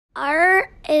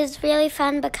Art is really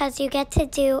fun because you get to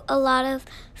do a lot of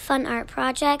fun art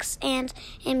projects, and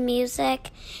in music,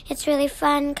 it's really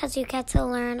fun because you get to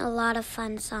learn a lot of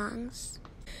fun songs.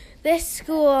 This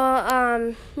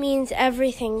school means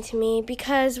everything to me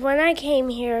because when I came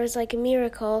here, it was like a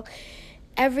miracle.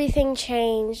 Everything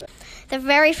changed. The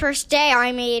very first day,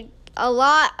 I made a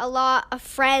lot of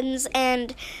friends,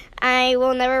 and I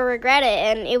will never regret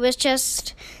it. And it was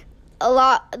just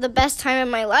the best time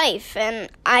of my life. And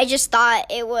I just thought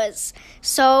it was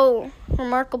so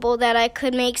remarkable that I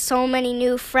could make so many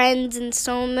new friends and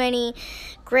so many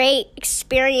great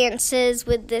experiences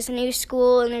with this new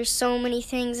school, and there's so many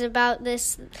things about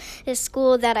this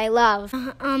school that I love.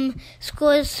 School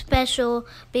is special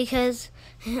because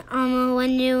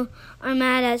when you are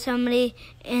mad at somebody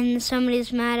and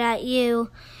somebody's mad at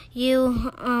you,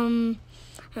 the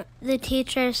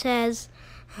teacher says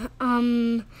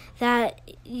that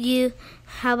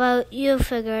how about you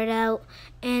figure it out,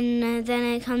 and then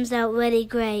it comes out really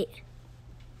great.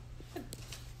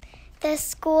 The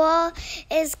school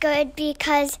is good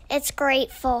because it's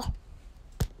grateful.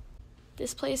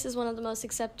 This place is one of the most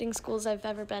accepting schools I've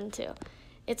ever been to.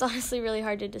 It's honestly really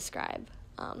hard to describe.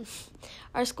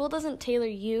 Our school doesn't tailor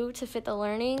you to fit the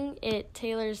learning, it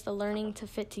tailors the learning to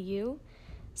fit to you.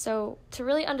 So to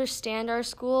really understand our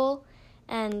school,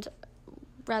 and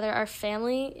rather our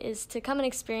family, is to come and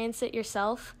experience it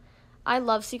yourself. I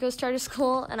love Seacoast Charter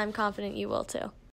School, and I'm confident you will too.